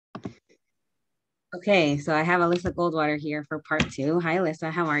Okay, so I have Alyssa Goldwater here for part two. Hi,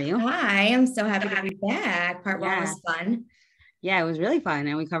 Alyssa. How are you? Hi, I'm so happy to be back. Part one Yeah, was fun. yeah, it was really fun,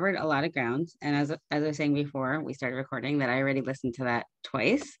 and we covered a lot of ground. And as I was saying before we started recording, that I already listened to that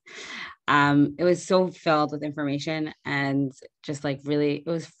twice. It was so filled with information and just like really, it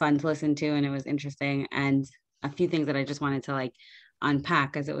was fun to listen to, and it was interesting. And a few things that I just wanted to like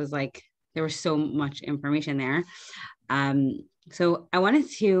unpack, because it was like there was so much information there. Um, so I wanted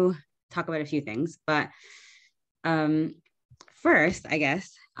to talk about a few things, but um, first, I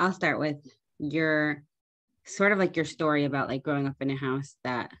guess I'll start with your sort of like your story about like growing up in a house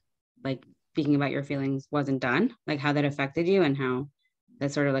that like speaking about your feelings wasn't done, like how that affected you and how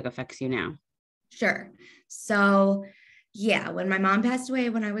that sort of like affects you now. Sure. So, yeah, when my mom passed away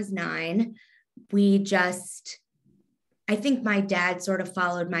when I was 9, we just, I think my dad sort of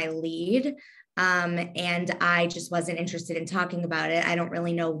followed my lead. And I just wasn't interested in talking about it. I don't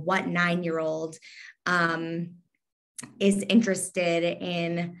really know what 9-year old um, is interested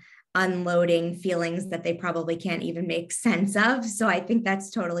in unloading feelings that they probably can't even make sense of. So I think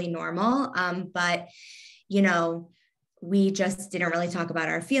that's totally normal. But, you know, we just didn't really talk about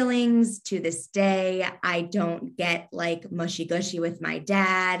our feelings to this day. I don't get like mushy gushy with my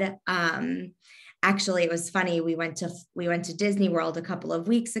dad. Actually, it was funny. We went to Disney World a couple of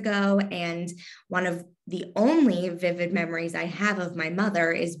weeks ago, and one of the only vivid memories I have of my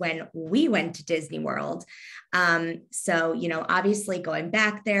mother is when we went to Disney World. So, obviously going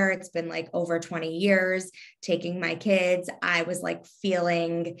back there, it's been like over 20 years, taking my kids, I was like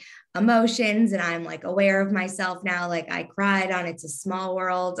feeling emotions and I'm like aware of myself now. Like I cried on It's a Small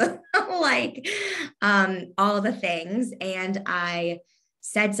World, like all the things. And I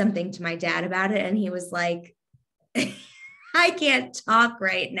said something to my dad about it, and he was like, I can't talk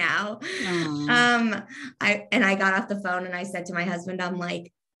right now. Oh, I got off the phone and I said to my husband, I'm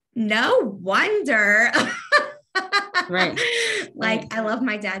like, no wonder. right, right. Like, I love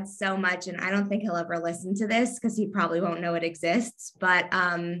my dad so much, and I don't think he'll ever listen to this because he probably won't know it exists. But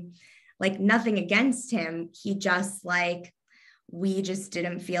like nothing against him. He just like we just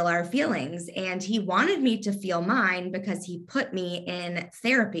didn't feel our feelings. And he wanted me to feel mine because he put me in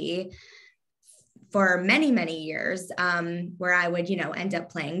therapy for many, many years, where I would, end up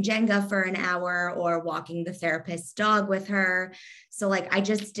playing Jenga for an hour or walking the therapist's dog with her. So, like, I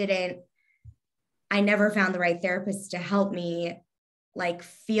never found the right therapist to help me like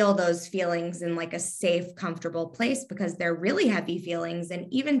feel those feelings in like a safe, comfortable place because they're really heavy feelings. And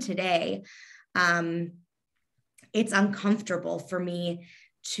even today, um, it's uncomfortable for me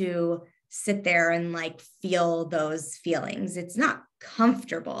to sit there and like feel those feelings. It's not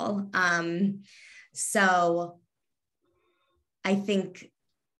comfortable. So I think,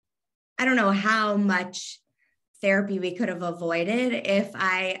 I don't know how much therapy we could have avoided if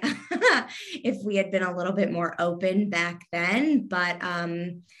I if we had been a little bit more open back then. But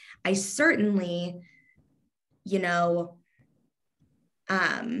I certainly, you know,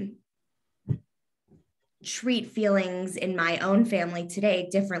 um, treat feelings in my own family today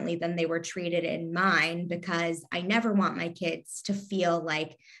differently than they were treated in mine because I never want my kids to feel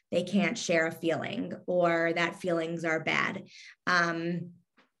like they can't share a feeling or that feelings are bad.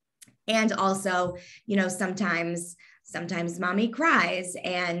 And also, sometimes mommy cries,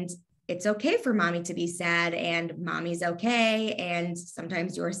 and it's okay for mommy to be sad, and mommy's okay, and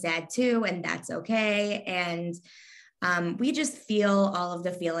sometimes you're sad too, and that's okay. And we just feel all of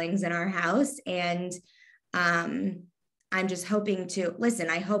the feelings in our house. And um, I'm just hoping to listen.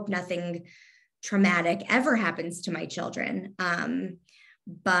 I hope nothing traumatic ever happens to my children.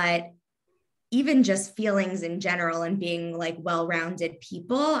 But even just feelings in general and being like well-rounded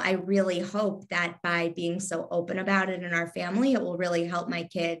people, I really hope that by being so open about it in our family, it will really help my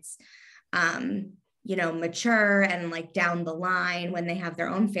kids, mature and like down the line when they have their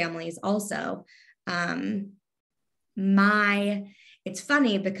own families also. Um, my It's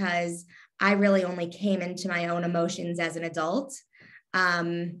funny because I really only came into my own emotions as an adult,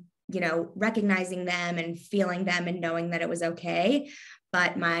 recognizing them and feeling them and knowing that it was okay.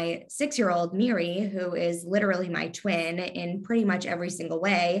 But my 6-year-old Miri, who is literally my twin in pretty much every single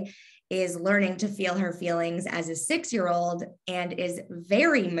way, is learning to feel her feelings as a 6-year-old and is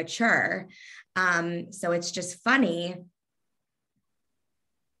very mature. So it's just funny.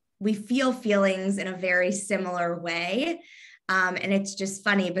 We feel feelings in a very similar way. And it's just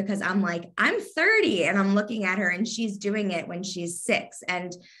funny because I'm like, I'm 30 and I'm looking at her and she's doing it when she's 6.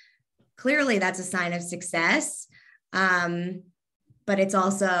 And clearly that's a sign of success. But it's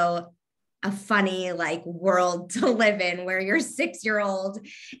also a funny like world to live in where your 6-year-old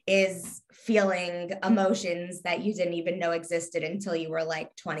is feeling emotions that you didn't even know existed until you were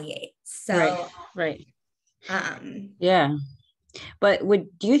like 28. Right. So, Right. um, Yeah. But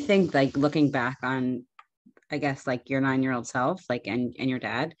do you think, like, looking back on, I guess, like your 9-year-old self, like, and your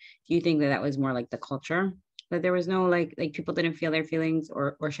dad, do you think that that was more like the culture, that there was no like people didn't feel their feelings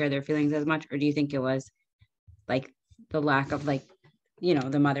or share their feelings as much? Or do you think it was like the lack of, like,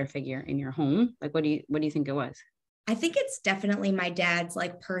 the mother figure in your home? Like, what do you think it was? I think it's definitely my dad's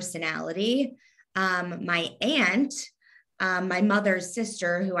like personality. My aunt, my mother's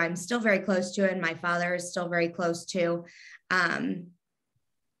sister, who I'm still very close to, and my father is still very close to, um,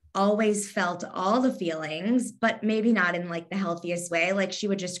 always felt all the feelings, but maybe not in like the healthiest way. Like she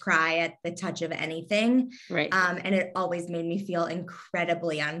would just cry at the touch of anything. Right. And it always made me feel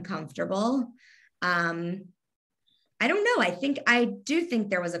incredibly uncomfortable. Um, I don't know. I do think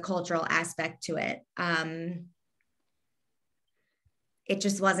there was a cultural aspect to it. It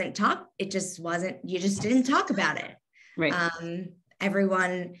just wasn't you just didn't talk about it. Right.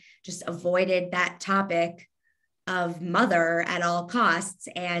 Everyone just avoided that topic of mother at all costs.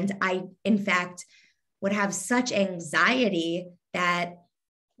 And I, in fact, would have such anxiety that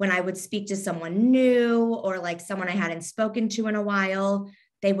when I would speak to someone new or like someone I hadn't spoken to in a while,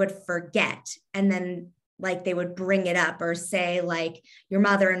 they would forget. And then like they would bring it up or say like your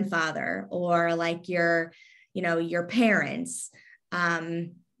mother and father or like your parents.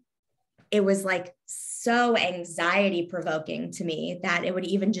 It was like so anxiety provoking to me that it would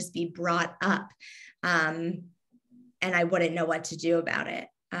even just be brought up. And I wouldn't know what to do about it.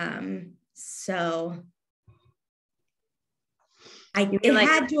 So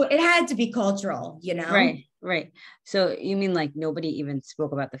it had to be cultural, Right. Right. So you mean like nobody even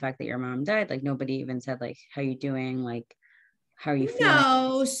spoke about the fact that your mom died? Like nobody even said like, how you doing? Like, how are you feeling?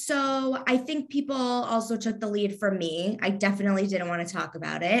 No. So I think people also took the lead from me. I definitely didn't want to talk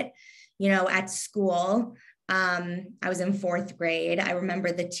about it. At school, I was in 4th grade. I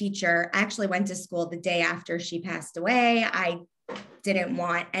remember the teacher actually went to school the day after she passed away. I didn't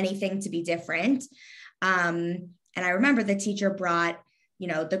want anything to be different. And I remember the teacher brought,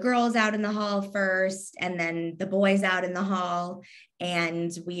 the girls out in the hall first, and then the boys out in the hall.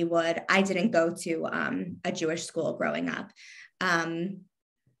 And I didn't go to a Jewish school growing up. And,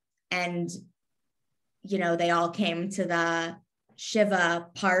 they all came to the Shiva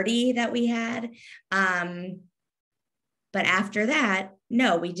party that we had. But after that,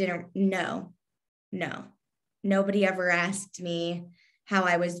 no, we didn't. No, nobody ever asked me how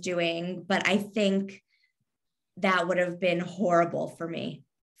I was doing. But I think that would have been horrible for me,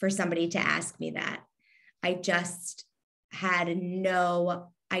 for somebody to ask me that. I just had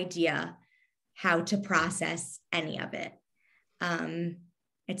no idea how to process any of it.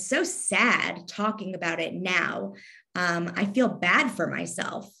 It's so sad talking about it now. I feel bad for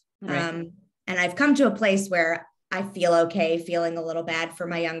myself. Right. And I've come to a place where I feel okay feeling a little bad for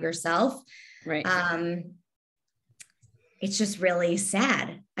my younger self. Right. It's just really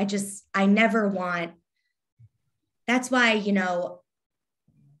sad. I never want, that's why,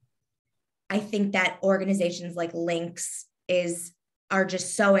 I think that organizations like Lynx is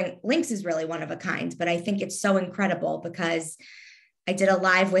really one of a kind, but I think it's so incredible because I did a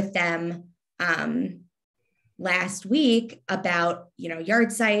live with them last week about,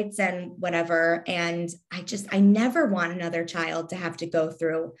 yard sites and whatever. And I never want another child to have to go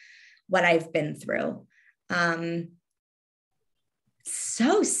through what I've been through.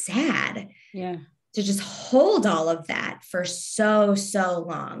 So sad. Yeah. To just hold all of that for so, so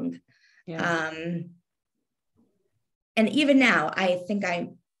long. Yeah. And even now, I think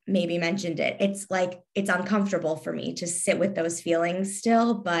I maybe mentioned it. It's like, it's uncomfortable for me to sit with those feelings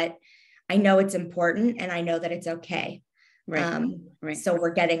still, but I know it's important and I know that it's okay. Right. Right. So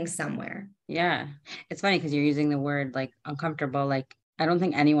we're getting somewhere. Yeah. It's funny because you're using the word like uncomfortable. Like, I don't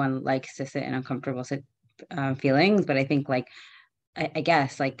think anyone likes to sit in uncomfortable feelings, but I think like, I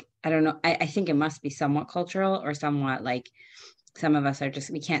guess like, I don't know. I think it must be somewhat cultural or somewhat like some of us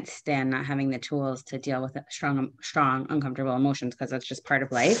we can't stand not having the tools to deal with strong, uncomfortable emotions because that's just part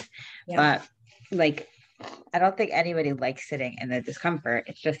of life. Yeah. But like, I don't think anybody likes sitting in the discomfort.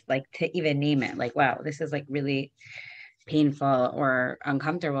 It's just like to even name it, like, wow, this is like really painful or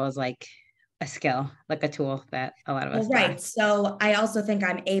uncomfortable is like a skill, like a tool that a lot of us right. lack. So I also think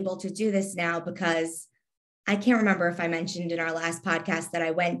I'm able to do this now because I can't remember if I mentioned in our last podcast that I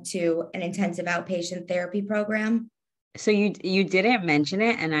went to an intensive outpatient therapy program. So you didn't mention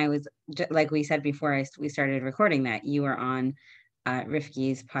it, and I was like we said before we started recording that you were on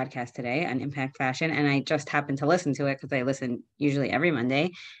Rifki's podcast today on impact fashion, and I just happened to listen to it because I listen usually every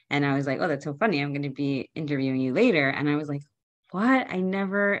Monday, and I was like, oh, that's so funny, I'm going to be interviewing you later. And I was like, what? I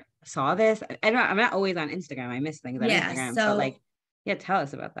never saw this. I'm not always on Instagram. I miss things on Yeah. Instagram, but like, yeah, tell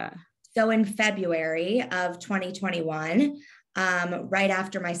us about that. So in February of 2021, right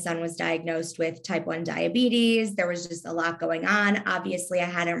after my son was diagnosed with type 1 diabetes, there was just a lot going on. Obviously, I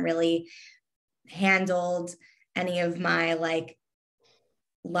hadn't really handled any of my like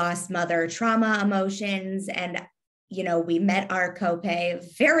lost mother trauma emotions. And, you know, we met our copay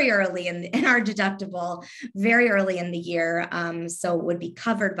very early in our deductible, very early in the year. So it would be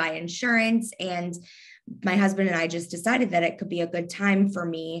covered by insurance. And my husband and I just decided that it could be a good time for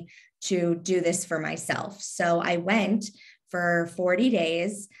me to do this for myself. So I went for 40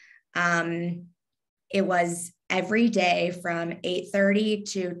 days. It was every day from 8:30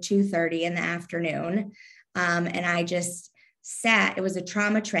 to 2:30 in the afternoon. And I just sat, it was a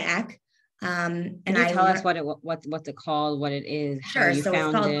trauma track. And Can you tell us what's it called, what it is, sure. how you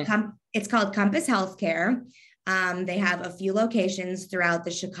found it? It's called Compass Healthcare. They have a few locations throughout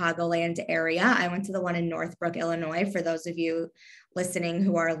the Chicagoland area. I went to the one in Northbrook, Illinois, for those of you listening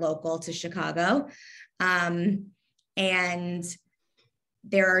who are local to Chicago. And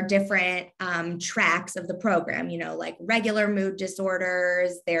there are different tracks of the program, you know, like regular mood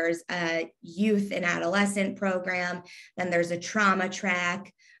disorders, there's a youth and adolescent program, then there's a trauma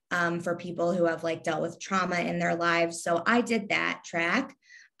track for people who have like dealt with trauma in their lives. So I did that track.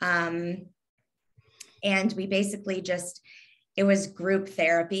 And we basically it was group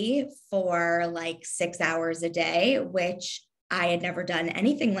therapy for like 6 hours a day, which I had never done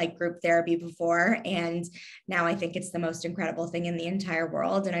anything like group therapy before. And now I think it's the most incredible thing in the entire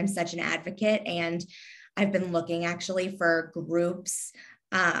world. And I'm such an advocate. And I've been looking actually for groups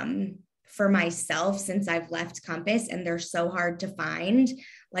for myself since I've left Compass, and they're so hard to find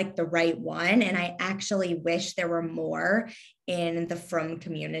like the right one. And I actually wish there were more in the Frum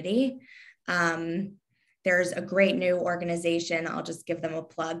community. There's a great new organization, I'll just give them a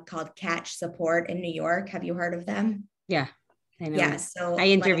plug, called Catch Support in New York. Have you heard of them? Yeah, I know. Yeah, so I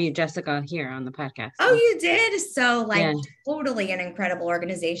interviewed Jessica here on the podcast. Oh, you did? So totally an incredible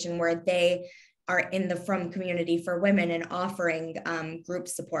organization where they are in the Frum community for women and offering group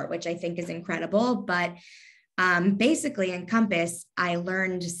support, which I think is incredible. But basically in Compass, I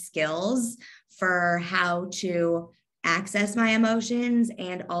learned skills for how to access my emotions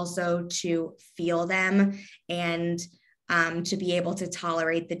and also to feel them, and to be able to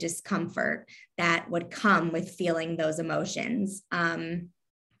tolerate the discomfort that would come with feeling those emotions.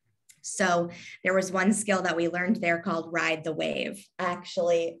 So there was one skill that we learned there called Ride the Wave.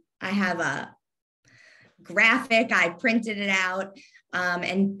 Actually, I have a graphic, I printed it out.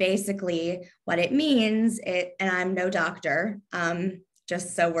 And basically what it means, and I'm no doctor,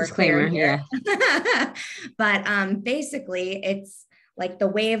 just so we're Disclaimer, clear here. Yeah. But basically it's like the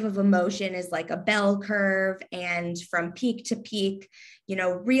wave of emotion is like a bell curve, and from peak to peak, you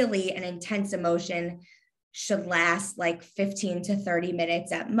know, really an intense emotion should last like 15 to 30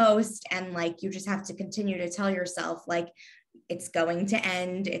 minutes at most. And like, you just have to continue to tell yourself like, it's going to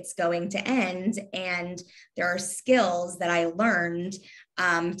end, it's going to end. And there are skills that I learned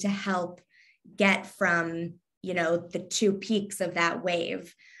to help get from, you know, the two peaks of that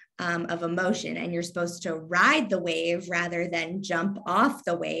wave of emotion. And you're supposed to ride the wave rather than jump off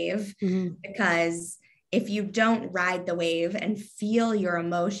the wave, because if you don't ride the wave and feel your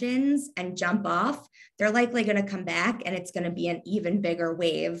emotions and jump off, they're likely going to come back, and it's going to be an even bigger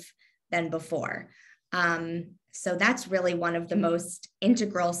wave than before. So that's really one of the most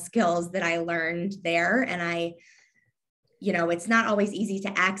integral skills that I learned there. And you know, it's not always easy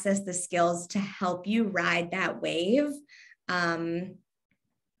to access the skills to help you ride that wave.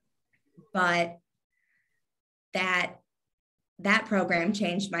 But that program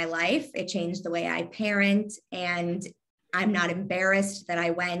changed my life. It changed the way I parent, and I'm not embarrassed that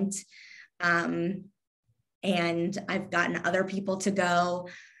I went. And I've gotten other people to go.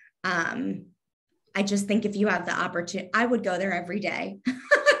 I just think if you have the opportunity, I would go there every day.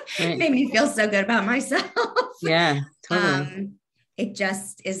 Right. It made me feel so good about myself. Yeah, totally. It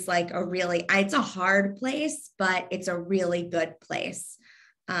just is like it's a hard place, but it's a really good place.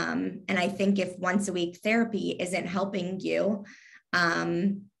 And I think if once a week therapy isn't helping you,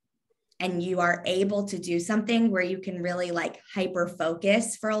 and you are able to do something where you can really like hyper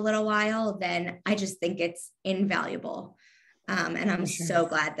focus for a little while, then I just think it's invaluable. And I'm so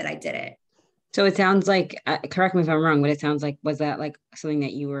glad that I did it. So it sounds like, correct me if I'm wrong, but it sounds like, was that like something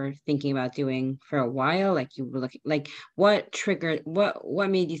that you were thinking about doing for a while? Like you were looking, like what triggered, what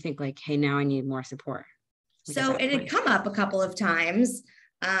made you think like, hey, now I need more support? So it had come up a couple of times,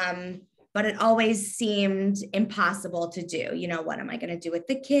 but it always seemed impossible to do. You know, what am I going to do with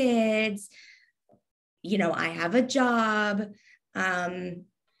the kids? You know, I have a job. But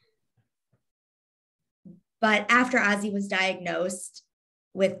after Ozzy was diagnosed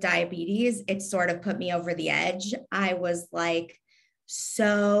with diabetes, it sort of put me over the edge. I was like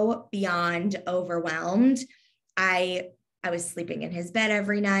so beyond overwhelmed. I was sleeping in his bed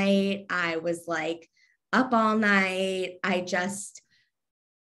every night. I was like up all night.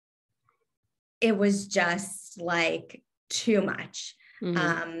 It was just like too much.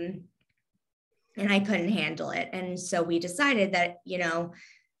 And I couldn't handle it. And so we decided that, you know,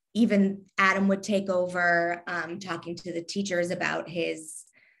 even Adam would take over, talking to the teachers about his,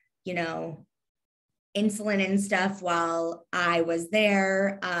 you know, insulin and stuff while I was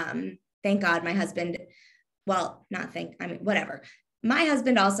there. Thank God my husband, whatever. My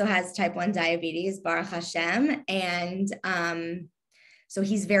husband also has type 1 diabetes, Baruch Hashem. And so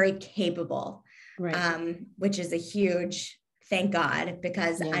he's very capable, right. Which is a huge, thank God,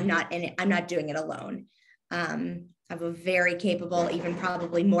 because I'm not in it. I'm not doing it alone. I have a very capable, even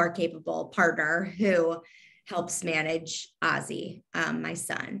probably more capable partner who helps manage Ozzy, my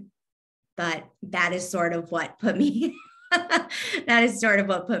son. But that is sort of what put me, over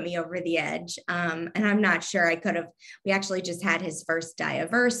the edge. And I'm not sure I could have, we actually just had his first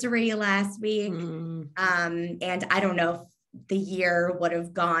diaversary last week. And I don't know if the year would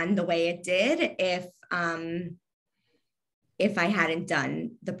have gone the way it did if I hadn't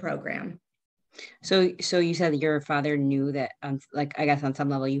done the program. So you said your father knew that, like, I guess on some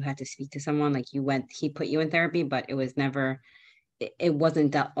level you had to speak to someone, like he put you in therapy, but it was never, it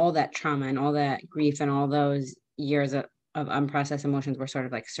wasn't that all that trauma and all that grief and all those years of unprocessed emotions were sort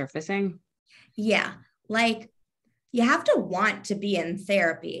of like surfacing. Yeah. Like you have to want to be in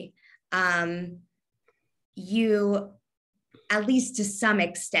therapy. You, at least to some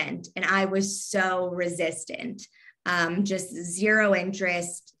extent, and I was so resistant. Just zero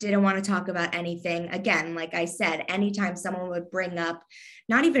interest, didn't want to talk about anything. Again, like I said, anytime someone would bring up,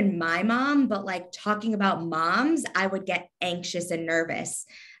 not even my mom, but like talking about moms, I would get anxious and nervous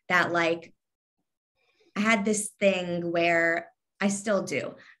that like, I had this thing where I still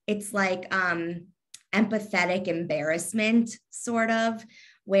do. It's like empathetic embarrassment, sort of,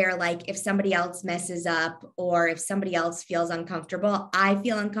 where like if somebody else messes up or if somebody else feels uncomfortable, I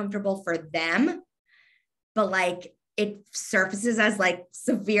feel uncomfortable for them. But like it surfaces as like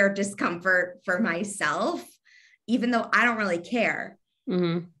severe discomfort for myself, even though I don't really care.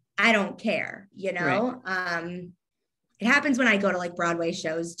 I don't care, you know? Right. It happens when I go to like Broadway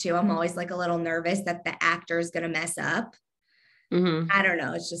shows too. I'm always like a little nervous that the actor is going to mess up. I don't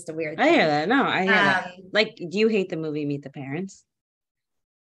know. It's just a weird thing. I hear that. No, I hear that. Like, do you hate the movie Meet the Parents?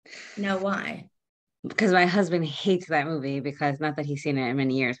 No, why? Because my husband hates that movie because not that he's seen it in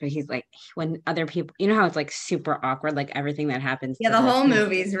many years, but he's like, when other people, you know how it's like super awkward, like everything that happens. Yeah, the whole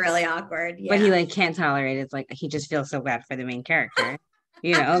movie is really awkward. Yeah. But he like can't tolerate it. It's like he just feels so bad for the main character.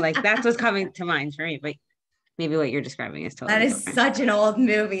 You know, like that's what's coming to mind for me. But maybe what you're describing is totally different. Such an old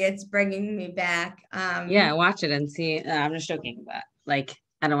movie. It's bringing me back. Yeah, watch it and see. I'm just joking, but like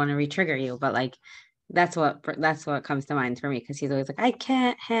I don't want to re-trigger you, but like that's what comes to mind for me, because he's always like, I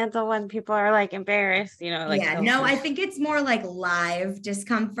can't handle when people are like embarrassed, you know, like. Yeah, no, I think it's more like live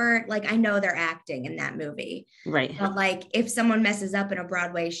discomfort. Like I know they're acting in that movie, right? But like if someone messes up in a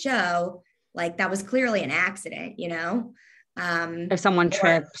Broadway show, like that was clearly an accident, you know. If someone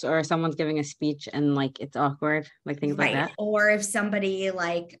trips or someone's giving a speech and like it's awkward, like things like that. Or if somebody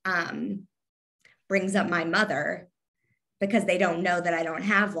like brings up my mother because they don't know that I don't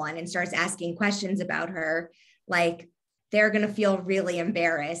have one and starts asking questions about her, like they're going to feel really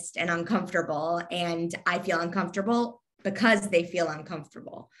embarrassed and uncomfortable. And I feel uncomfortable because they feel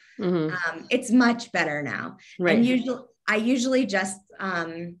uncomfortable. It's much better now. Right. And I usually just,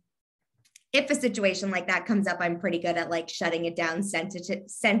 if a situation like that comes up, I'm pretty good at like shutting it down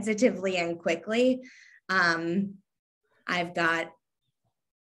sensitively and quickly.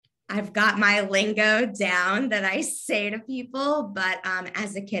 I've got my lingo down that I say to people, but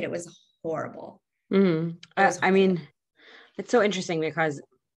as a kid, it was horrible. I mean, it's so interesting because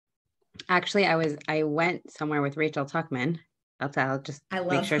actually I went somewhere with Rachel Tuckman. I'll just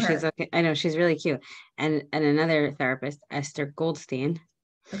make sure she's okay. I know she's really cute. And another therapist, Esther Goldstein.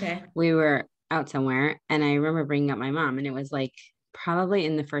 Okay. We were out somewhere and I remember bringing up my mom, and it was like probably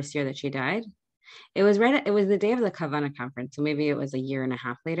in the first year that she died. It was the day of the Kavana conference. So maybe it was a year and a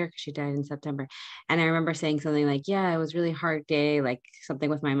half later because she died in September. And I remember saying something like, yeah, it was a really hard day, like something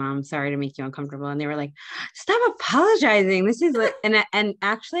with my mom. Sorry to make you uncomfortable. And they were like, stop apologizing. This is like, and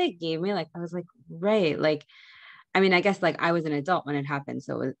actually it gave me like, I was like, right. Like, I mean, I guess like I was an adult when it happened.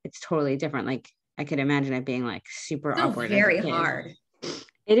 So it's totally different. Like I could imagine it being like super Still awkward as a very kid. hard.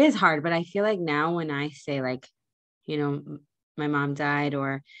 It is hard, but I feel like now when I say like, you know, my mom died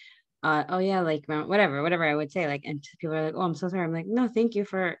or oh yeah, like whatever I would say, like, and people are like, oh, I'm so sorry. I'm like, no, thank you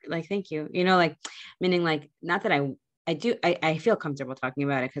for like, thank you. You know, like, meaning like, not that I feel comfortable talking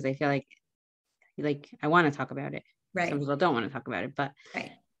about it because I feel like I want to talk about it. Right. Some people don't want to talk about it, but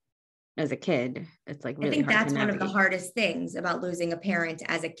right. As a kid, it's like I really think hard that's to one of navigate. the hardest things about losing a parent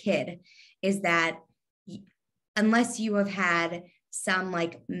as a kid is that unless you have had some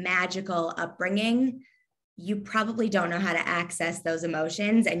like magical upbringing, you probably don't know how to access those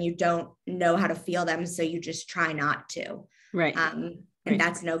emotions and you don't know how to feel them. So you just try not to. Right. And right.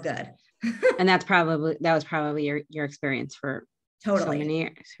 that's no good. And that was probably your experience for totally so many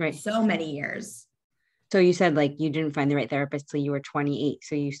years, right? So many years. So you said like you didn't find the right therapist till you were 28.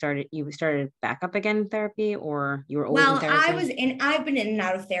 So you started back up again in therapy, or you were always in therapy? I've been in and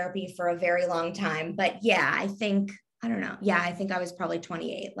out of therapy for a very long time, but yeah, I think I was probably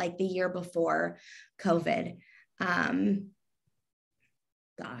 28, like the year before COVID. Gosh,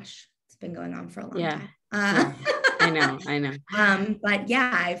 it's been going on for a long time. Yeah. I know. But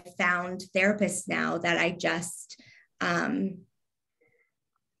yeah, I've found therapists now that I just,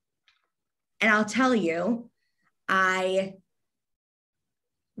 and I'll tell you, I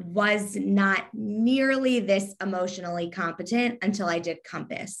was not nearly this emotionally competent until I did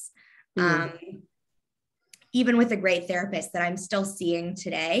Compass. Even with a great therapist that I'm still seeing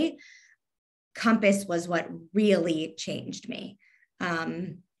today, Compass was what really changed me.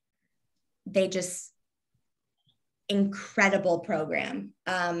 They just, incredible program.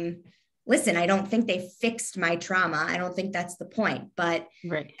 Listen, I don't think they fixed my trauma. I don't think that's the point, but,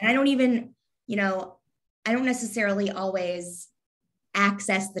 right. And I don't even, I don't necessarily always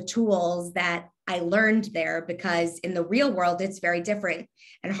access the tools that I learned there because in the real world, it's very different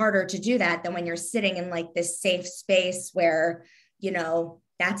and harder to do that than when you're sitting in like this safe space where,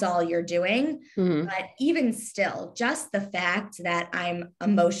 that's all you're doing. Mm-hmm. But even still, just the fact that I'm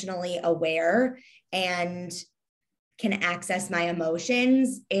emotionally aware and can access my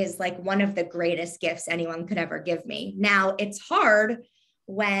emotions is like one of the greatest gifts anyone could ever give me. Now, it's hard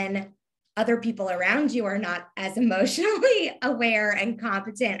when other people around you are not as emotionally aware and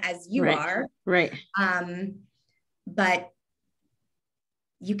competent as you are. Right. But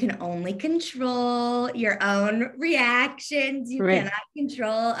you can only control your own reactions. You cannot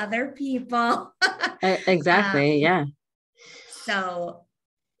control other people. Exactly. Yeah. So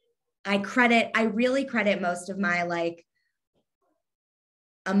I really credit most of my like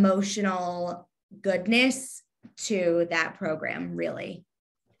emotional goodness to that program, really.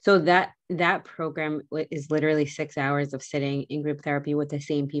 So that program is literally 6 hours of sitting in group therapy with the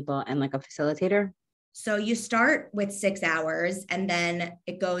same people and like a facilitator. So you start with 6 hours and then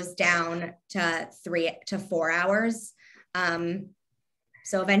it goes down to 3 to 4 hours.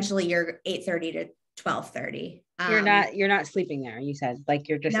 So eventually you're 8:30 to 12:30. You're not sleeping there. You said like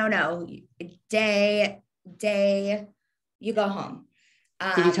you're just no day you go home.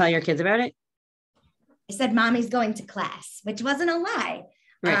 Did you tell your kids about it? I said, Mommy's going to class, which wasn't a lie.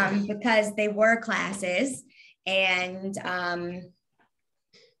 Right. Because they were classes and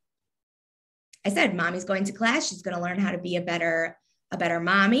I said, Mommy's going to class. She's going to learn how to be a better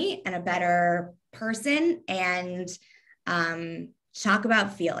mommy and a better person and talk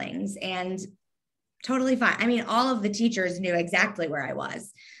about feelings and totally fine. I mean, all of the teachers knew exactly where I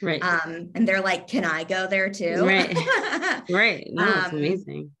was. Right. And they're like, can I go there too? Right. Right. No, that's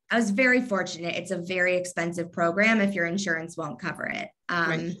amazing. I was very fortunate. It's a very expensive program if your insurance won't cover it.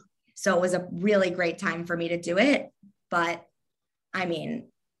 Right. So it was a really great time for me to do it. But I mean,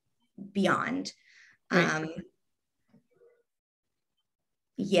 beyond. Right.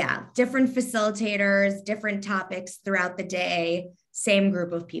 Yeah, different facilitators, different topics throughout the day, same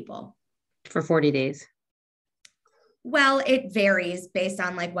group of people. For 40 days. Well, it varies based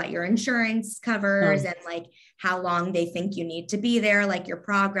on like what your insurance covers and like how long they think you need to be there, like your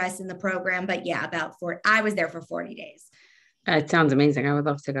progress in the program. But yeah, I was there for 40 days. It sounds amazing. I would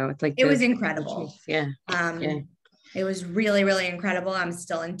love to go. It's like, it was incredible. Yeah. It was really, really incredible. I'm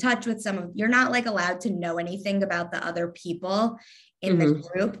still in touch with you're not like allowed to know anything about the other people in the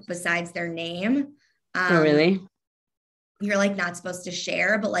group besides their name. Oh, really? You're like not supposed to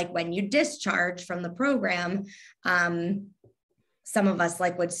share, but like when you discharge from the program, some of us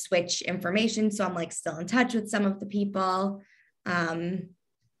like would switch information. So I'm like still in touch with some of the people.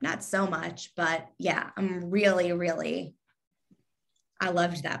 Not so much, but yeah, I'm really, really, I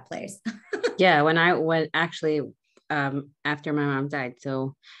loved that place. Yeah. When actually, after my mom died,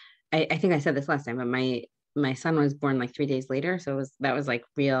 so I think I said this last time, but my son was born like 3 days later. So that was like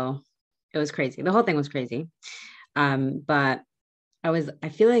real, it was crazy. The whole thing was crazy. But I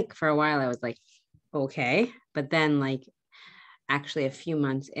feel like for a while I was like, okay. But then like actually a few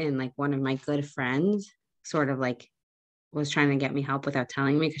months in, like one of my good friends sort of like was trying to get me help without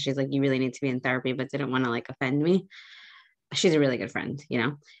telling me, because she's like, you really need to be in therapy, but didn't want to like offend me. She's a really good friend,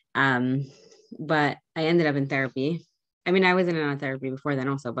 you know. But I ended up in therapy. I mean, I was in and out of therapy before then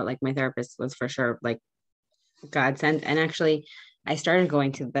also, but like my therapist was for sure like godsend. And actually, I started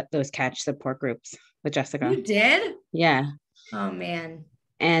going to those catch support groups with Jessica. You did? Yeah. Oh man.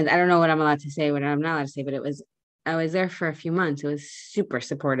 And I don't know what I'm allowed to say, what I'm not allowed to say, but I was there for a few months. It was super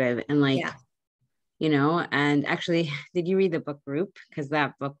supportive and like, Yeah. you know, and actually, did you read the book Group? Because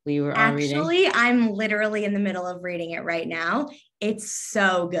that book we were all reading. Actually, I'm literally in the middle of reading it right now. It's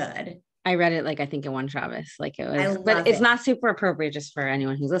so good. I read it like I think in one Shabbos. Like it I was, love but it's it. not super appropriate just for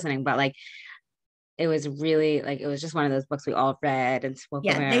anyone who's listening. But like it was really like it was just one of those books we all read and spoke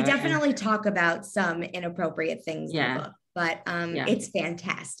Yeah, they about. And definitely talk about some inappropriate things in the yeah, book, but yeah, it's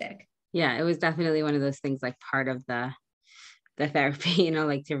fantastic. yeah. It was definitely one of those things like part of the therapy, you know,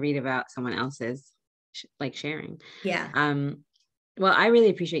 like to read about someone else's like sharing. Yeah. Um, well, I really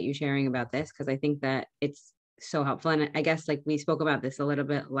appreciate you sharing about this because I think that it's so helpful. And I guess like we spoke about this a little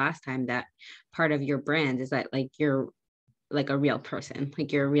bit last time, that part of your brand is that like you're like a real person,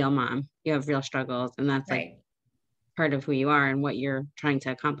 like you're a real mom, you have real struggles, and that's like Right. part of who you are and what you're trying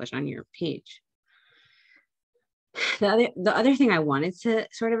to accomplish on your page. The other thing I wanted to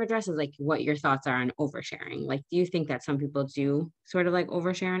sort of address is like what your thoughts are on oversharing. Like, do you think that some people do sort of like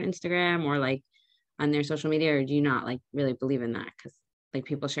overshare on Instagram or like on their social media, or do you not like really believe in that? Because like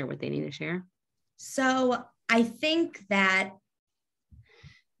people share what they need to share. So I think that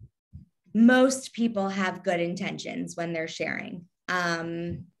most people have good intentions when they're sharing.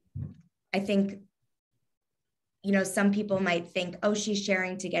 I think, you know, some people might think, oh, she's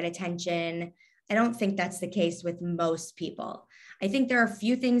sharing to get attention. I don't think that's the case with most people. I think there are a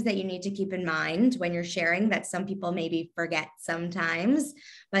few things that you need to keep in mind when you're sharing that some people maybe forget sometimes.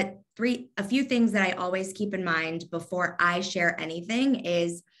 But a few things that I always keep in mind before I share anything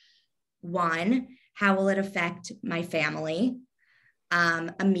is, one, how will it affect my family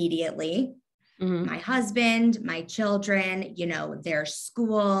immediately? Mm-hmm. My husband, my children, you know, their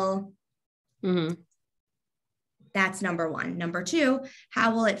school. Mm-hmm. That's number one. Number two,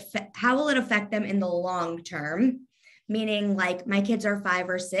 how will it affect them in the long term? Meaning, like my kids are 5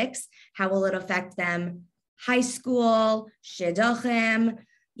 or 6. How will it affect them? High school, shidduchim,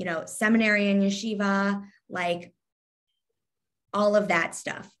 you know, seminary and yeshiva, like all of that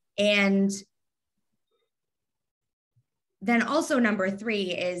stuff. And then also number 3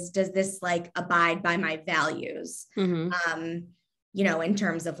 is, does this like abide by my values? Mm-hmm. You know, in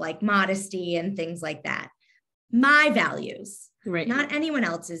terms of like modesty and things like that. My values, Right. not anyone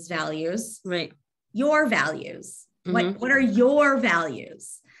else's values, Right. your values. Mm-hmm. What are your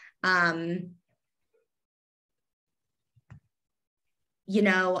values? You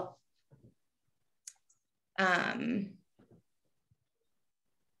know,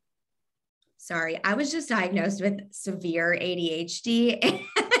 sorry, I was just diagnosed with severe ADHD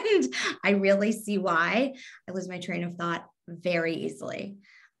and I really see why. I lose my train of thought very easily.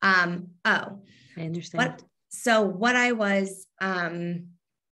 I understand. What I was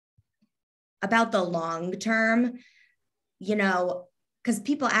about the long term, you know, because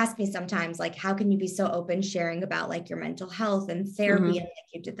people ask me sometimes, like, how can you be so open sharing about like your mental health and therapy? Mm-hmm. And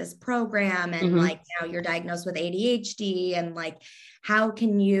like you did this program and Mm-hmm. like now you're diagnosed with ADHD and like, how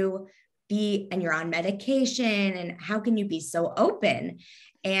can you be, and you're on medication and how can you be so open?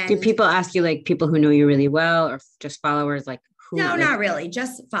 And do people ask you like people who know you really well or just followers? Like who? No, like... not really.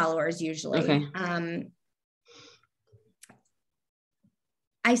 Just followers usually. Okay.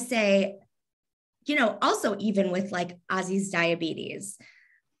 I say, you know, also even with like Ozzy's diabetes,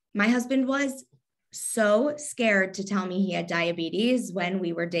 my husband was so scared to tell me he had diabetes when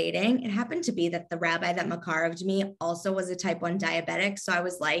we were dating. It happened to be that the rabbi that makaroved me also was a type 1 diabetic. So I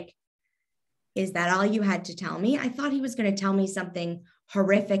was like, is that all you had to tell me? I thought he was going to tell me something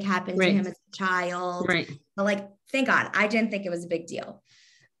horrific happened to him as a child. Right. But like, thank God, I didn't think it was a big deal.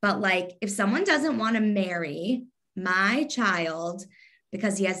 But like, if someone doesn't want to marry my child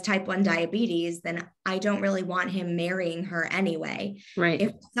because he has type 1 diabetes, then I don't really want him marrying her anyway. Right.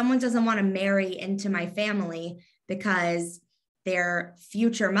 If someone doesn't want to marry into my family because their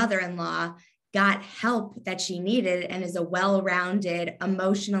future mother-in-law got help that she needed and is a well-rounded,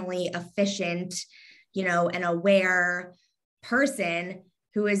 emotionally efficient, and aware person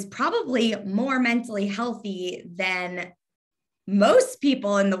who is probably more mentally healthy than most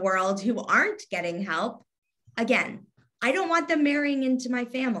people in the world who aren't getting help. Again, I don't want them marrying into my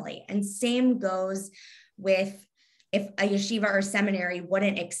family. And same goes with if a yeshiva or seminary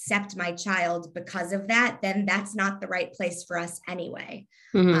wouldn't accept my child because of that, then that's not the right place for us anyway.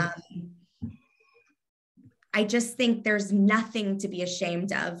 I just think there's nothing to be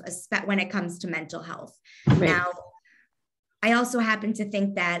ashamed of when it comes to mental health. Right. Now, I also happen to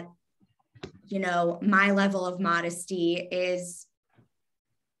think that, my level of modesty is,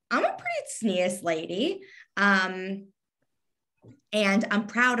 I'm a pretty sneeze lady. And I'm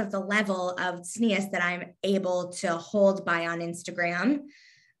proud of the level of sneeze that I'm able to hold by on Instagram.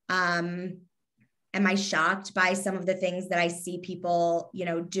 Am I shocked by some of the things that I see people,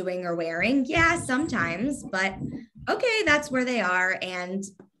 doing or wearing? Yeah, sometimes, but okay, that's where they are. And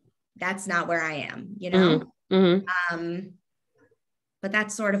that's not where I am, But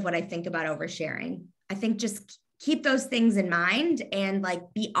that's sort of what I think about oversharing. I think just keep those things in mind and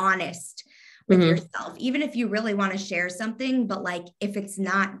be honest with yourself, even if you really want to share something, but if it's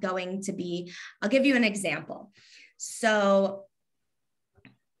not going to be, I'll give you an example. So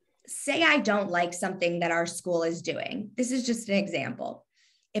say I don't like something that our school is doing. This is just an example.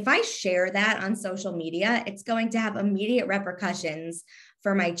 If I share that on social media, it's going to have immediate repercussions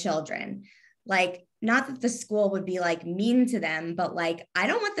for my children. Not that the school would be mean to them, but I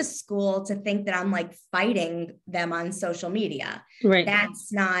don't want the school to think that I'm fighting them on social media. Right.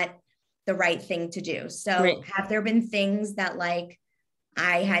 That's not the right thing to do. So right. Have there been things that I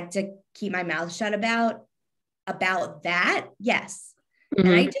had to keep my mouth shut about that? Yes. And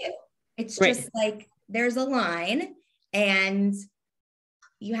I do. It's right. Just there's a line and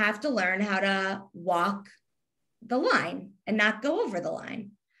you have to learn how to walk the line and not go over the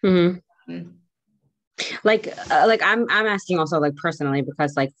line. I'm asking also personally,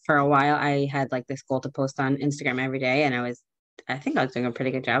 because for a while I had this goal to post on Instagram every day, and I think I was doing a pretty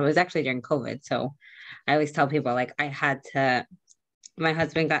good job. It was actually during COVID. So I always tell people my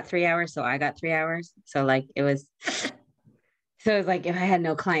husband got 3 hours, so I got 3 hours. So it was if I had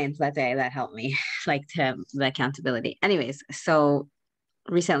no clients that day, that helped me to the accountability. Anyways, so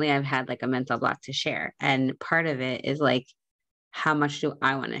recently I've had a mental block to share. And part of it is how much do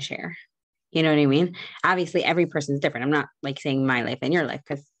I want to share? You know what I mean? Obviously every person's different. I'm not saying my life and your life,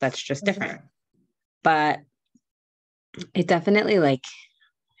 because that's just different. Sure. But it definitely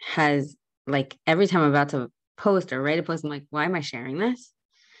has every time I'm about to post or write a post, I'm why am I sharing this?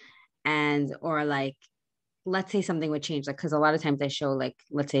 And, or let's say something would change. Cause a lot of times I show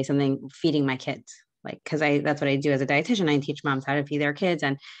let's say something feeding my kids, cause that's what I do as a dietitian. I teach moms how to feed their kids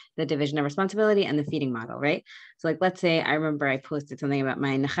and the division of responsibility and the feeding model. Right. So let's say I remember I posted something about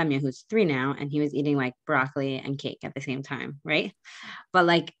my Nehemiah, who's 3 now, and he was eating broccoli and cake at the same time. Right. But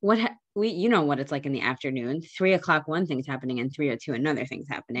what what it's in the afternoon, 3 o'clock, one thing's happening, and 3:02, another thing's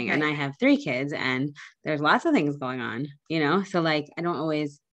happening. Right. And I have 3 kids and there's lots of things going on, so I don't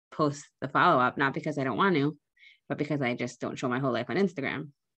always post the follow-up, not because I don't want to, but because I just don't show my whole life on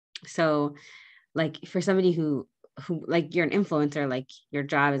Instagram. So for somebody who you're an influencer, your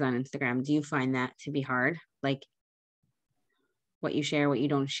job is on Instagram, do you find that to be hard? What you share, what you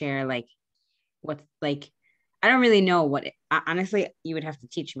don't share, what's I don't really know what honestly, you would have to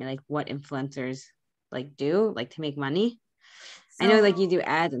teach me what influencers do to make money. So, I know you do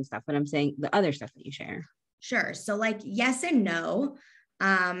ads and stuff, but I'm saying the other stuff that you share. Sure. So yes and no.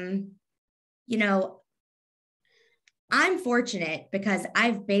 I'm fortunate because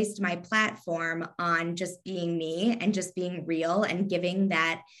I've based my platform on just being me and just being real and giving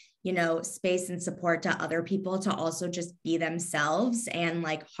that, space and support to other people to also just be themselves, and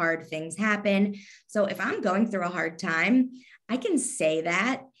hard things happen. So if I'm going through a hard time, I can say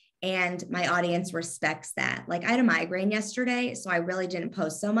that and my audience respects that. I had a migraine yesterday, so I really didn't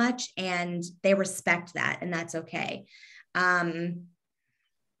post so much, and they respect that, and that's okay. I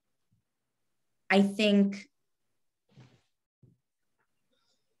think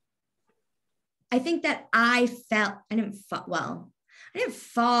that I didn't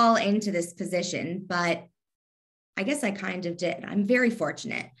fall into this position, but I guess I kind of did. I'm very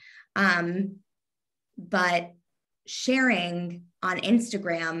fortunate. But sharing on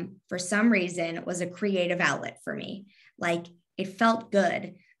Instagram for some reason was a creative outlet for me. It felt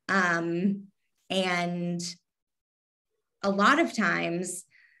good. And a lot of times,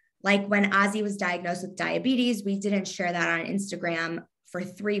 when Ozzy was diagnosed with diabetes, we didn't share that on Instagram for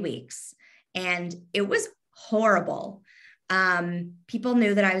 3 weeks. And it was horrible. People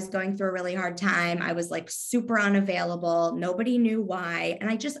knew that I was going through a really hard time. I was like super unavailable. Nobody knew why. And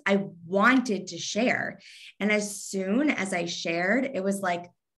I wanted to share. And as soon as I shared, it was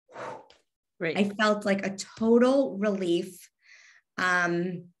like, Right. I felt like a total relief,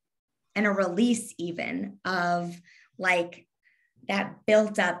 and a release even of like that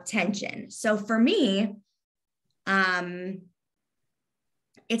built up tension. So for me,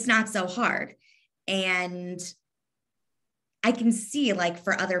 it's not so hard. And I can see like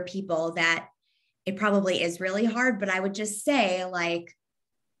for other people that it probably is really hard, but I would just say like,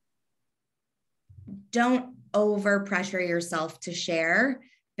 don't over pressure yourself to share,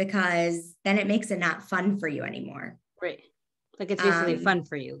 because then it makes it not fun for you anymore. Right. Like it's basically fun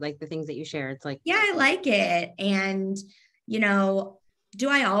for you. Like the things that you share, it's like, yeah, I like it. And, do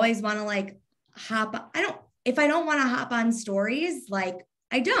I always want to like if I don't want to hop on stories, like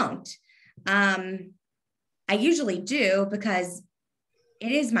I don't. I usually do because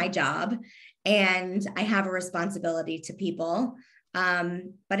it is my job and I have a responsibility to people.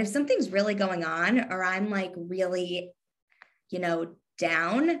 But if something's really going on or I'm like really,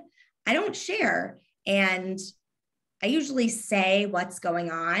 down, I don't share. And I usually say what's going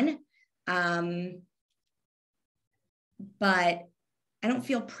on. But I don't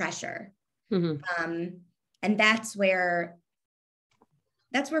feel pressure. mm-hmm. And that's where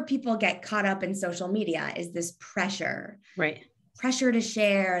people get caught up in social media, is this pressure. Right. Pressure to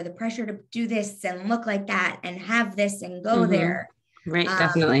share, the pressure to do this and look like that and have this and go there. Right.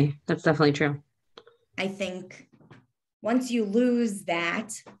 Definitely. That's definitely true. I think once you lose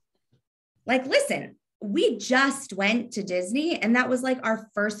that, like, listen, we just went to Disney and that was like our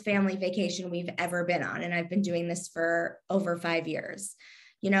first family vacation we've ever been on. And I've been doing this for over 5 years.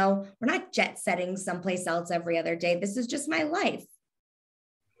 We're not jet setting someplace else every other day. This is just my life.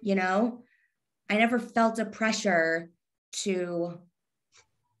 I never felt a pressure to,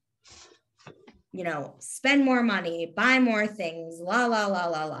 spend more money, buy more things, la, la, la,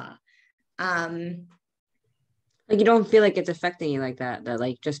 la, la. Like you don't feel like it's affecting you like that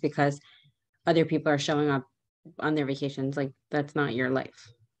like just because other people are showing up on their vacations, like that's not your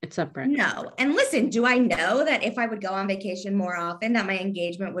life. It's separate. No. And listen, do I know that if I would go on vacation more often that my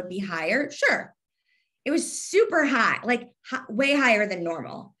engagement would be higher? Sure. It was super high, like way higher than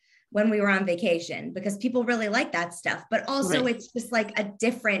normal when we were on vacation, because people really like that stuff. But also right. It's just like a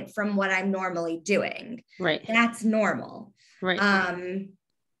different from what I'm normally doing. Right. That's normal. Right.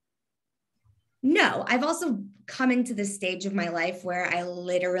 No, I've also come into this stage of my life where I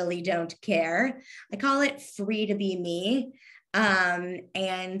literally don't care. I call it free to be me.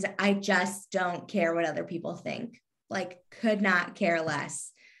 And I just don't care what other people think. Like, could not care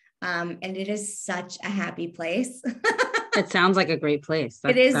less. And it is such a happy place. It sounds like a great place.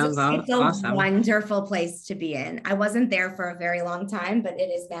 That it's awesome. A wonderful place to be in. I wasn't there for a very long time, but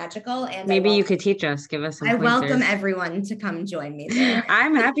it is magical. And maybe you could teach us, give us some I pointers. welcome everyone to come join me there.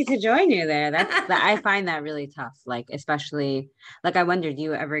 I'm happy to join you there. I find that really tough. Like, especially like, I wonder, do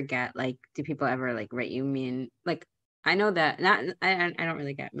you ever get like, do people ever like write you mean? Like, I know that I don't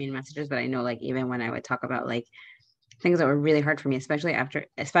really get mean messages, but I know like, even when I would talk about like things that were really hard for me, especially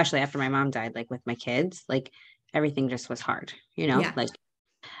after my mom died, like with my kids, like everything just was hard, Yeah. like,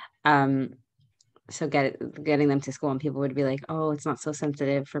 so getting them to school and people would be like, oh, it's not so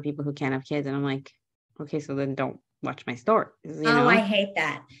sensitive for people who can't have kids. And I'm like, okay, so then don't watch my stories. I hate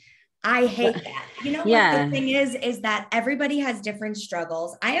that. I hate that. Yeah. What the thing is that everybody has different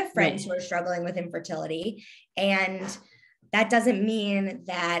struggles. I have friends who are struggling with infertility, and that doesn't mean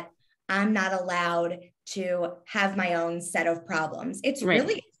that I'm not allowed to have my own set of problems.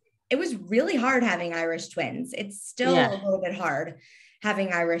 It was really hard having Irish twins. It's still a little bit hard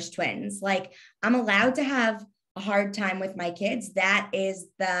having Irish twins. Like, I'm allowed to have a hard time with my kids. That is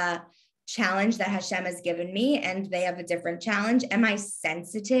the challenge that Hashem has given me, and they have a different challenge. Am I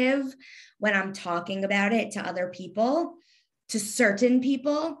sensitive when I'm talking about it to other people, to certain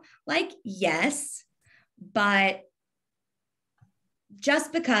people? Like, yes, but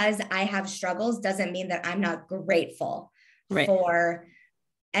just because I have struggles doesn't mean that I'm not grateful for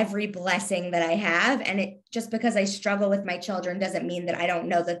every blessing that I have. And just because I struggle with my children doesn't mean that I don't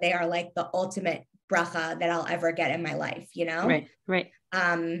know that they are like the ultimate bracha that I'll ever get in my life, Right.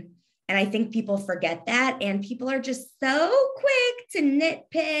 And I think people forget that, and people are just so quick to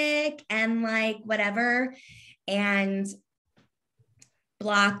nitpick and like whatever, and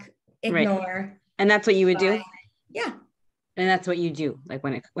block, ignore. And that's what you would do? Yeah. And that's what you do, like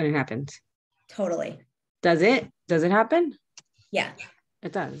when it happens. Totally. Does it happen? Yeah.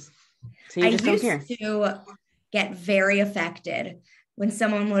 It does. So you just don't care. I used to get very affected when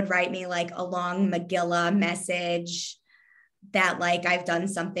someone would write me like a long Megillah message, that like I've done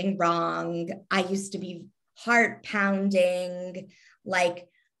something wrong. I used to be heart pounding, like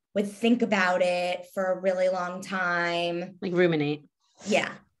would think about it for a really long time. Like ruminate.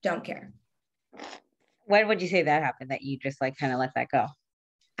 Yeah, don't care. When would you say that happened, that you just like kind of let that go?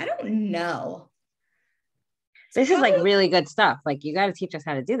 I don't know. This is like really good stuff. Like you got to teach us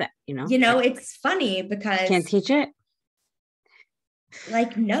how to do that, you know? You know, it's funny because can't teach it.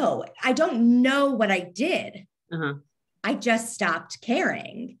 Like, no, I don't know what I did. Uh-huh. I just stopped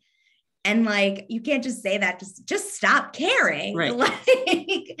caring. And like, you can't just say that, just stop caring. Right. Like,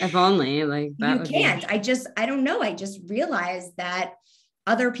 if only like that you can't. I don't know. I just realized that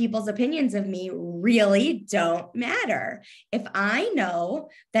other people's opinions of me really don't matter. If I know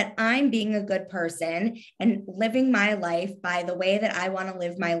that I'm being a good person and living my life by the way that I want to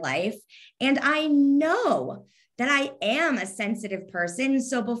live my life, and I know that I am a sensitive person,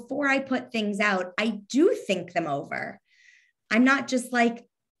 so before I put things out, I do think them over. I'm not just like,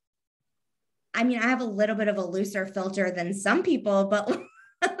 I mean, I have a little bit of a looser filter than some people, but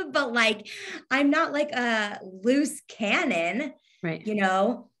but like, I'm not like a loose cannon, right? You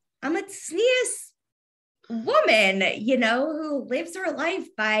know, I'm a tznius woman, you know, who lives her life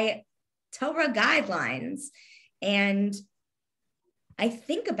by Torah guidelines. And I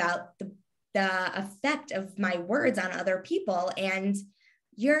think about the effect of my words on other people. And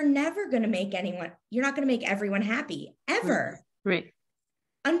you're never going to make you're not going to make everyone happy ever. Right.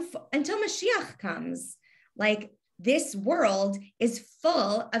 Until Mashiach comes. Like, this world is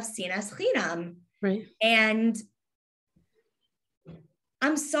full of sinas chinam. Right. And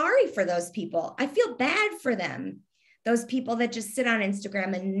I'm sorry for those people. I feel bad for them. Those people that just sit on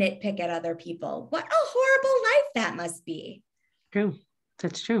Instagram and nitpick at other people. What a horrible life that must be. True.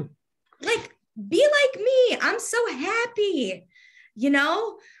 That's true. Like, be like me. I'm so happy. You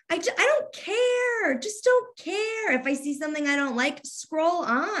know, I don't care. Just don't care. If I see something I don't like, scroll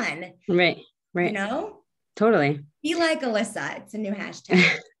on. Right. Right. You know? Totally. Be like Alyssa. It's a new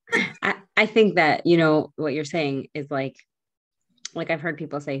hashtag. I think that, you know, what you're saying is like I've heard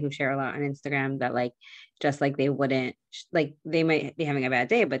people say who share a lot on Instagram that like, just like they wouldn't, like they might be having a bad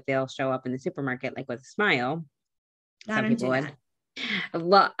day, but they'll show up in the supermarket like with a smile. Some people would.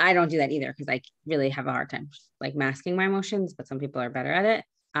 Well, I don't do that either because I really have a hard time like masking my emotions, but some people are better at it.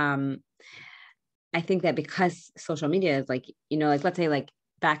 I think that because social media is like, you know, like let's say like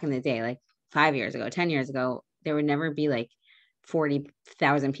back in the day, like 5 years ago, 10 years ago, there would never be like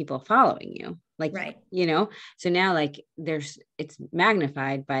 40,000 people following you. Like, right. You know, so now like it's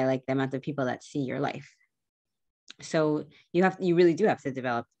magnified by like the amount of people that see your life. So you really do have to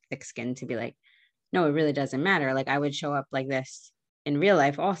develop thick skin to be like, no, it really doesn't matter. Like I would show up like this in real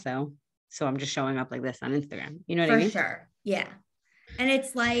life also. So I'm just showing up like this on Instagram. You know what I mean? For sure. Yeah. And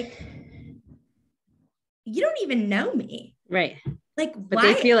it's like, you don't even know me. Right. Like, but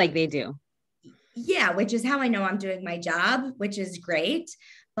why? They feel like they do. Yeah. Which is how I know I'm doing my job, which is great.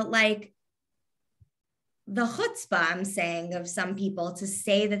 But like the chutzpah I'm saying of some people to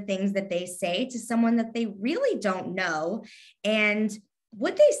say the things that they say to someone that they really don't know. And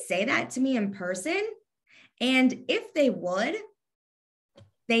would they say that to me in person? And if they would,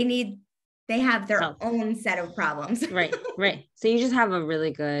 they have their own set of problems. Right. So you just have a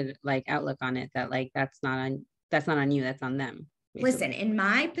really good like outlook on it that like, that's not on you, that's on them. Basically. Listen, in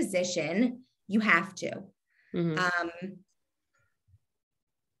my position, you have to. Mm-hmm.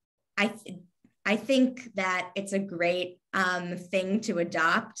 I think that it's a great thing to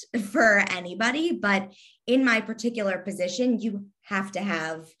adopt for anybody, but in my particular position, you have to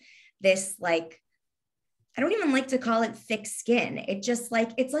have this, like, I don't even like to call it thick skin. It just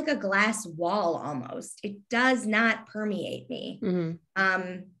like, it's like a glass wall almost. It does not permeate me.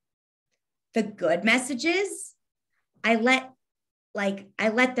 Mm-hmm. The good messages, I let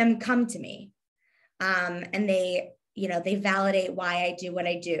them come to me. And they, you know, they validate why I do what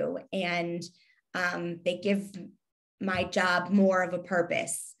I do. And they give my job more of a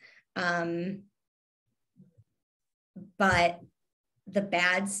purpose. But the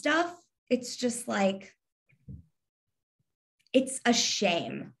bad stuff, it's just like, it's a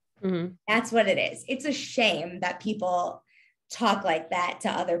shame. Mm-hmm. That's what it is. It's a shame that people talk like that to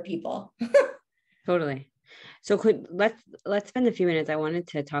other people. Totally. So let's spend a few minutes. I wanted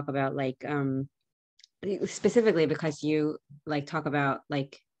to talk about like, specifically because you like talk about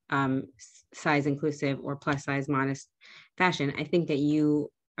like, size inclusive or plus size modest fashion. I think that you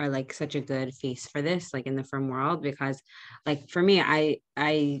are like such a good face for this, like in the frum world, because like for me, I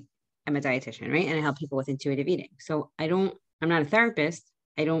am a dietitian, right? And I help people with intuitive eating. So I'm not a therapist.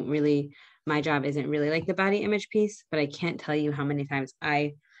 My job isn't really like the body image piece, but I can't tell you how many times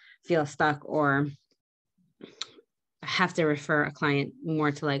I feel stuck or have to refer a client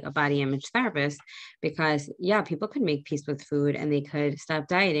more to like a body image therapist, because yeah, people could make peace with food and they could stop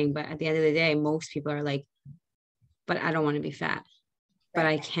dieting. But at the end of the day, most people are like, but I don't want to be fat, but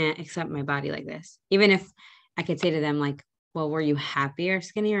I can't accept my body like this. Even if I could say to them like, well, were you happy or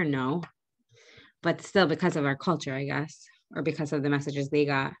skinny or no? But still, because of our culture, I guess, or because of the messages they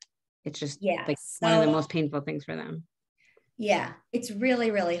got, it's just Yeah. like one of the So most painful things for them. yeah, it's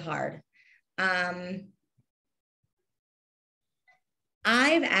really, really hard.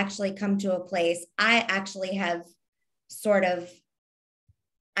 I've actually come to a place, I actually have sort of,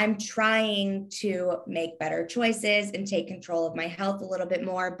 I'm trying to make better choices and take control of my health a little bit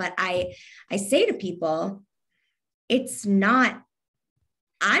more. But I say to people, it's not,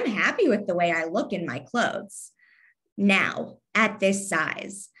 I'm happy with the way I look in my clothes now at this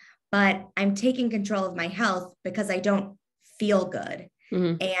size, but I'm taking control of my health because I don't feel good.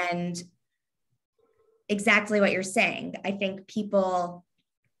 Mm-hmm. And exactly what you're saying. I think people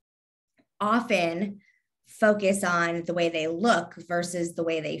often focus on the way they look versus the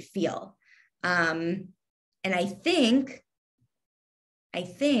way they feel. And I think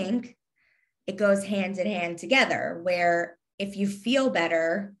it goes hand in hand together, where if you feel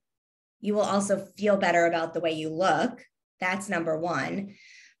better, you will also feel better about the way you look. That's number one.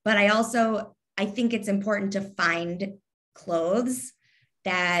 But I think it's important to find clothes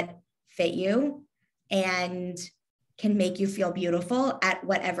that fit you and can make you feel beautiful at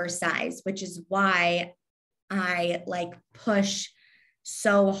whatever size, which is why I like push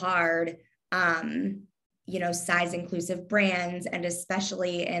so hard, size inclusive brands, and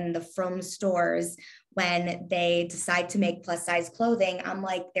especially in the From stores, when they decide to make plus size clothing, I'm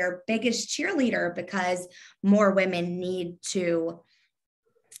like their biggest cheerleader, because more women need to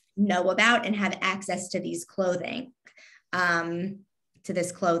know about and have access to these clothing, to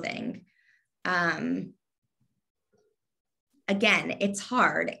this clothing. Again, it's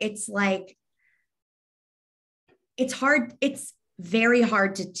hard. It's hard. It's very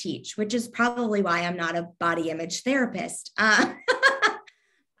hard to teach, which is probably why I'm not a body image therapist.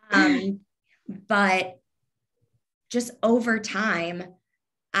 But just over time,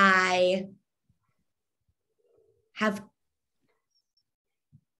 I have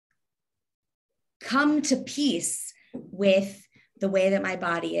come to peace with the way that my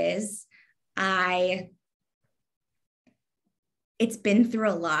body is. It's been through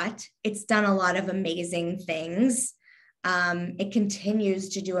a lot. It's done a lot of amazing things. It continues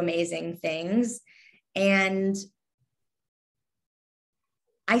to do amazing things. And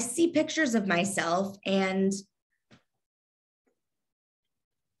I see pictures of myself and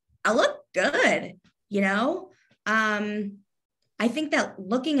I look good, I think that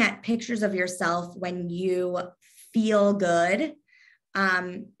looking at pictures of yourself when you feel good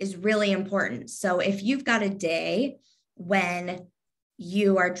is really important. So if you've got a day when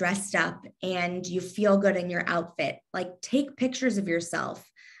you are dressed up and you feel good in your outfit, like take pictures of yourself.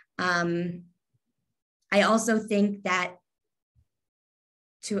 I also think that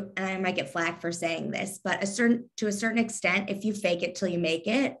and I might get flack for saying this, but to a certain extent, if you fake it till you make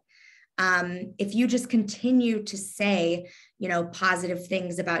it, if you just continue to say, positive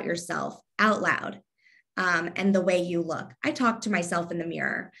things about yourself out loud, and the way you look. I talk to myself in the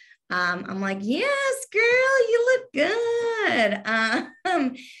mirror. I'm like, yes, girl, you look good.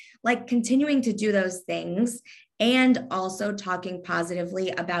 Like continuing to do those things, and also talking positively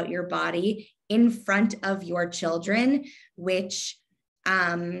about your body in front of your children, which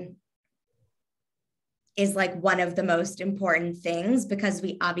is like one of the most important things, because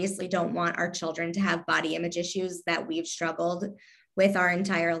we obviously don't want our children to have body image issues that we've struggled with our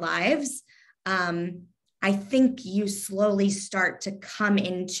entire lives. I think you slowly start to come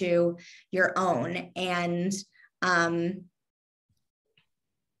into your own, and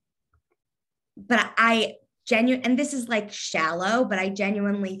but and this is like shallow, but I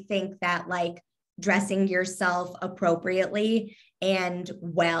genuinely think that like dressing yourself appropriately and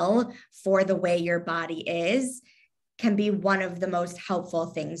well for the way your body is can be one of the most helpful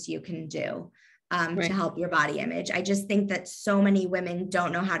things you can do to help your body image. I just think that so many women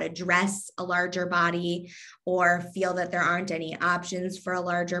don't know how to dress a larger body, or feel that there aren't any options for a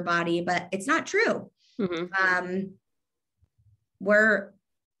larger body, but it's not true. Mm-hmm.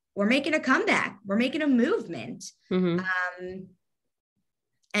 We're making a comeback. We're making a movement. Mm-hmm.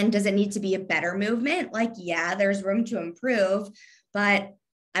 And does it need to be a better movement? Like, yeah, there's room to improve, but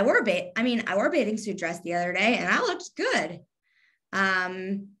I wore a bathing suit dress the other day and I looked good.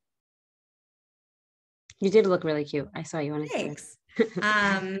 You did look really cute. I saw you on Instagram. Thanks.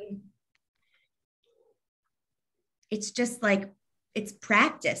 It's just like, it's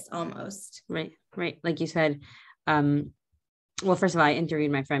practice almost. Right. Like you said, Well, first of all, I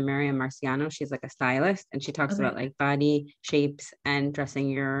interviewed my friend Miriam Marciano. She's like a stylist, and she talks about Okay. like body shapes and dressing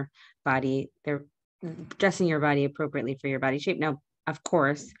your body appropriately for your body shape. Now, of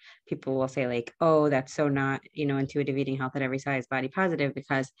course, people will say like, oh, that's so not, intuitive eating, health at every size, body positive,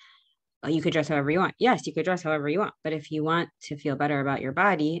 because you could dress however you want. Yes, you could dress however you want. But if you want to feel better about your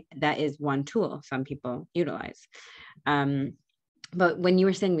body, that is one tool some people utilize. Um, but when you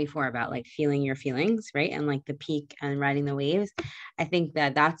were saying before about like feeling your feelings, right? And like the peak and riding the waves, I think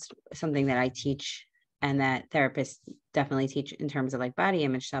that that's something that I teach and that therapists definitely teach in terms of like body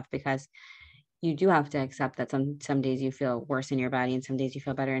image stuff, because you do have to accept that some days you feel worse in your body and some days you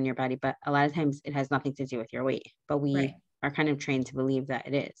feel better in your body, but a lot of times it has nothing to do with your weight. But we Right. are kind of trained to believe that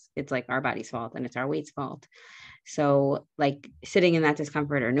it is. It's like our body's fault and it's our weight's fault. So like sitting in that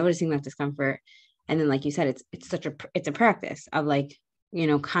discomfort or noticing that discomfort, and then like you said, it's a practice of like,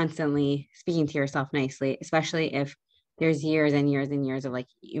 constantly speaking to yourself nicely, especially if there's years and years and years of, like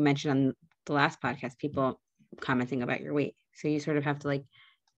you mentioned on the last podcast, people commenting about your weight. So you sort of have to like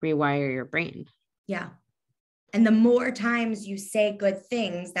rewire your brain. Yeah. And the more times you say good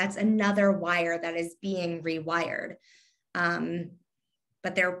things, that's another wire that is being rewired.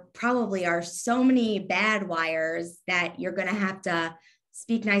 But there probably are so many bad wires that you're going to have to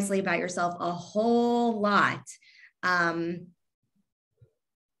speak nicely about yourself a whole lot.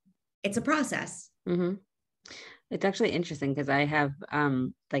 It's a process. Mm-hmm. It's actually interesting because I have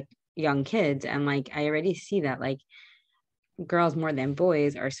like young kids, and like I already see that like girls more than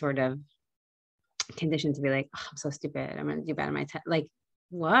boys are sort of conditioned to be like, oh, I'm so stupid, I'm gonna do bad in my test. Like,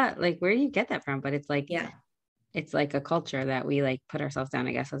 what? Like, where do you get that from? But Yeah. it's like a culture that we like put ourselves down,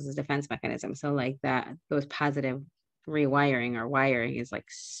 I guess, as a defense mechanism. So like that, those positive rewiring or wiring is like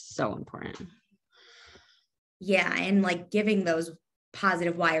so important. Yeah. And like giving those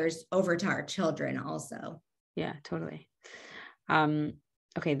positive wires over to our children also. Yeah, totally. Um,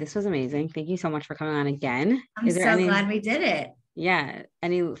 okay, this was amazing. Thank you so much for coming on again. I'm Is there so any, glad we did it. yeah,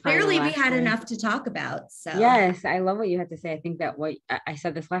 any final Clearly, we last had words? enough to talk about. So, Yes, I love what you had to say. I think that what I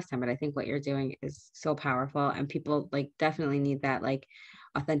said this last time, but I think what you're doing is so powerful, and people like definitely need that like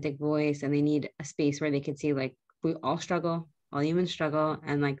authentic voice, and they need a space where they can see like we all struggle, all humans struggle,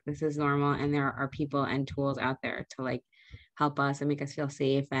 and like this is normal, and there are people and tools out there to like help us and make us feel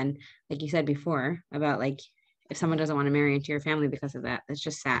safe. And like you said before about like if someone doesn't want to marry into your family because of that, it's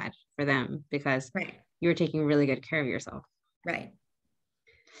just sad for them because right, you're taking really good care of yourself. right.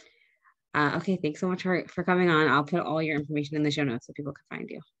 Okay, thanks so much for coming on. I'll put all your information in the show notes so people can find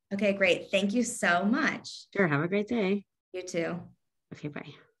you. Okay, great. Thank you so much. Sure. Have a great day. You too. Okay,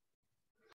 bye.